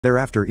They're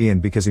after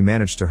Ian because he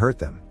managed to hurt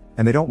them,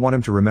 and they don't want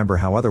him to remember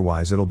how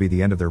otherwise it'll be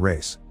the end of their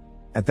race.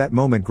 At that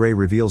moment Gray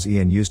reveals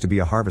Ian used to be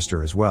a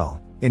harvester as well.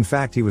 In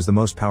fact, he was the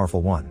most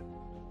powerful one.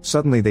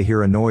 Suddenly they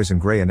hear a noise and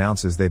Gray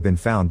announces they've been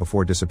found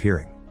before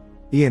disappearing.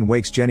 Ian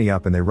wakes Jenny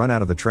up and they run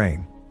out of the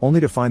train,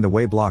 only to find the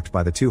way blocked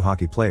by the two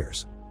hockey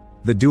players.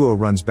 The duo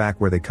runs back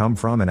where they come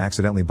from and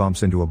accidentally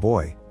bumps into a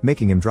boy,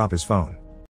 making him drop his phone.